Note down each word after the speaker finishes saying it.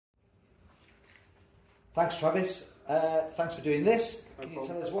Thanks, Travis. Thanks for doing this. No Can you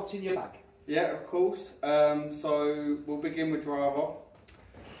problem. tell us what's in your bag? Yeah, of course. So we'll begin with driver.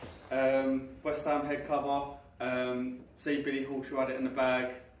 West Ham head cover. See Billy Horseshoe had it in the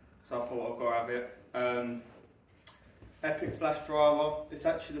bag, so I thought I'd go have it. Epic Flash driver. It's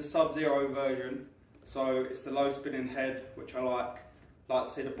actually the Sub-Zero version, so it's the low spinning head, which I like. Like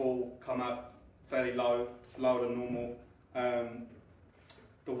to see the ball come out fairly low, lower than normal.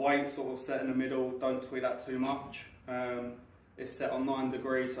 The weight sort of set in the middle. Don't tweak that too much. It's set on 9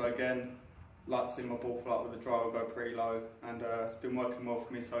 degrees, so again, like to see my ball flight with the driver go pretty low, and it's been working well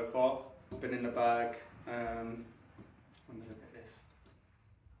for me so far. It's been in the bag. Let me look at this.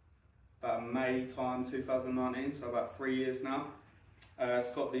 About May time 2019, so about 3 years now.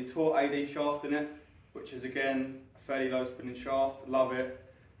 It's got the Taut AD shaft in it, which is again a fairly low spinning shaft. Love it.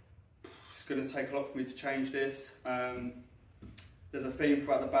 It's going to take a lot for me to change this. There's a theme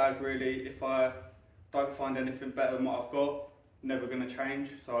throughout the bag really. If I don't find anything better than what I've got, never going to change.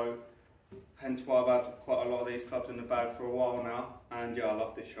 So hence why I've had quite a lot of these clubs in the bag for a while now. And yeah, I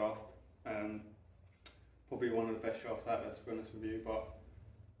love this shaft. Probably one of the best shafts out there, to be honest with you.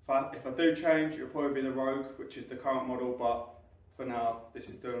 But if I do change, it'll probably be the Rogue, which is the current model. But for now, this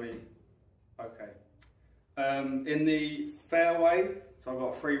is doing me okay. In the fairway, so I've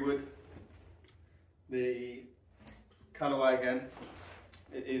got a 3-wood. The colourway again,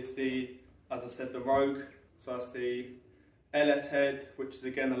 it is the, as I said, the Rogue. So it's the LS head, which is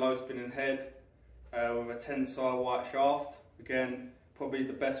again a low spinning head with a tensile white shaft. Again, probably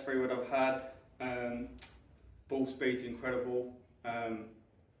the best 3-wood I've had. Ball speed's incredible.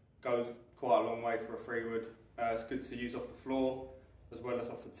 Goes quite a long way for a 3-wood. It's good to use off the floor as well as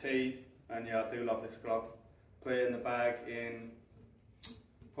off the tee. And yeah, I do love this club. Put it in the bag in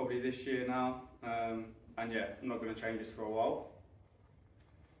probably this year now. And yeah, I'm not going to change this for a while.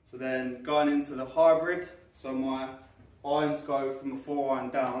 So then going into the hybrid, so my irons go from the 4-iron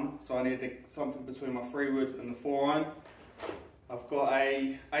down, so I need something between my 3-wood and the 4-iron. I've got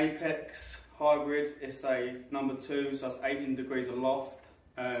a Apex hybrid. It's a number 2, so that's 18 degrees aloft.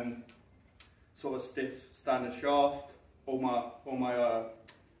 Sort of stiff standard shaft. All my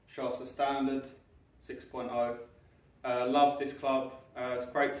shafts are standard 6.0. Love this club. It's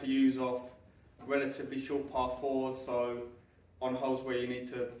great to use off relatively short par 4s, so on holes where you need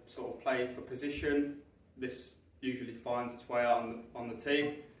to sort of play for position, this usually finds its way out on the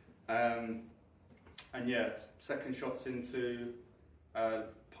tee. And yeah, second shots into par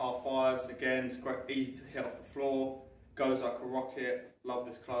 5s, again, it's quite easy to hit off the floor, goes like a rocket. Love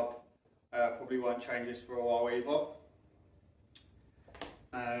this club. Probably won't change this for a while either.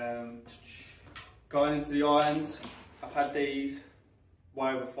 Going into the irons, I've had these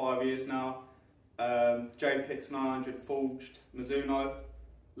way over 5 years now. JPix 900 forged Mizuno.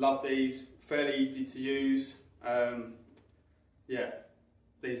 Love these, fairly easy to use. Yeah,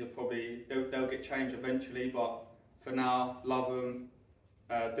 these are probably, they'll get changed eventually, but for now, love them.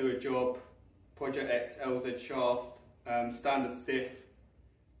 Do a job. Project X LZ shaft, standard stiff.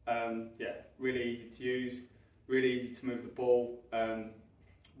 Yeah, really easy to use, really easy to move the ball.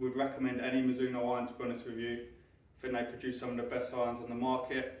 Would recommend any Mizuno iron, to be honest with you. I think they produce some of the best irons on the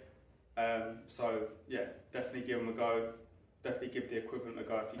market. So yeah, definitely give them a go. Definitely give the equivalent a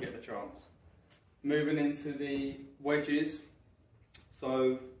go if you get the chance. Moving into the wedges.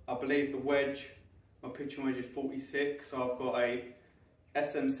 So I believe the wedge, my pitching wedge is 46. So I've got a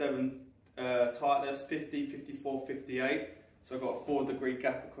SM7 tightness 50, 54, 58. So I've got a 4-degree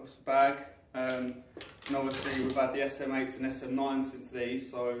gap across the bag. And obviously we've had the SM8s and SM9s since these,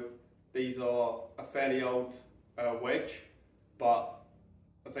 so these are a fairly old wedge, but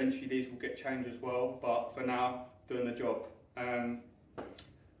eventually these will get changed as well, but for now, doing the job.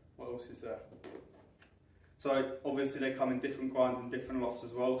 What else is there? So obviously they come in different grinds and different lofts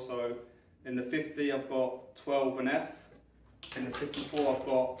as well. So in the 50 I've got 12 and F, in the 54 I've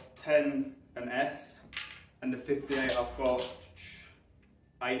got 10 and S, and the 58 I've got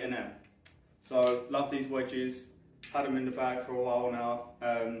 8 and M. So love these wedges, had them in the bag for a while now.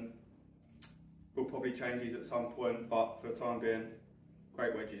 We'll probably change these at some point, but for the time being,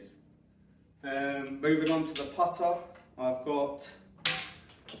 great wedges. Moving on to the putter, I've got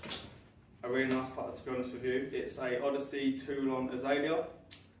a really nice putter, to be honest with you. It's a Odyssey Toulon Azalea.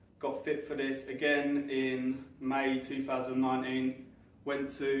 Got fit for this again in May 2019.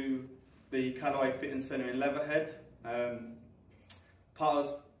 Went to the Callaway Fitting Centre in Leatherhead.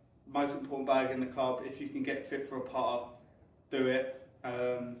 Putter's most important bag in the club. If you can get fit for a putter, do it.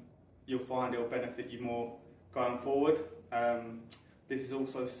 You'll find it'll benefit you more going forward. This is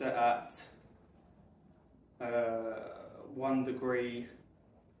also set at 1 degree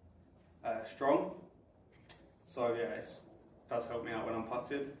strong, So yeah, it does help me out when I'm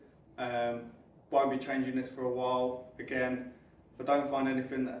putting. Won't be changing this for a while. Again, if I don't find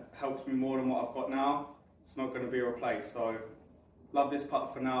anything that helps me more than what I've got now, it's not going to be replaced. So love this putter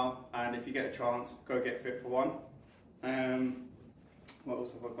for now, and if you get a chance, go get fit for one. What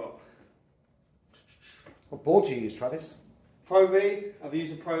else have I got? What ball do you use, Travis? Pro V. I've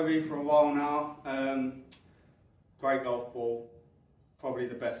used a Pro V for a while now. Great golf ball, probably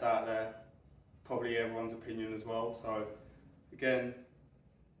the best out there. Probably everyone's opinion as well. So again,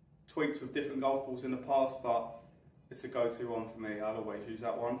 tweaked with different golf balls in the past, but it's a go-to one for me. I'll always use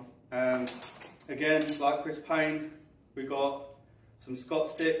that one. Again, like Chris Payne, we got some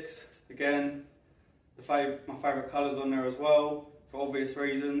Scott sticks. Again, my favourite colours on there as well, for obvious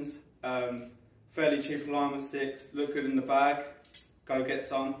reasons. Fairly cheap alignment sticks, look good in the bag, go get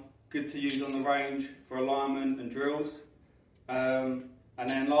some. Good to use on the range for alignment and drills. And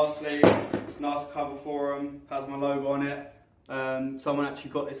then lastly, nice cover for them, has my logo on it. Someone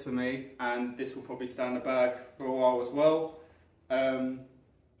actually got this for me, and this will probably stay in the bag for a while as well.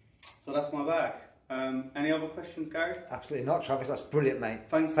 So that's my bag. Any other questions, Gary? Absolutely not, Travis. That's brilliant, mate.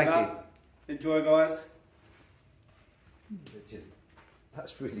 Thank you. Enjoy, guys.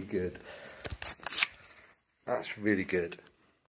 That's really good. That's really good.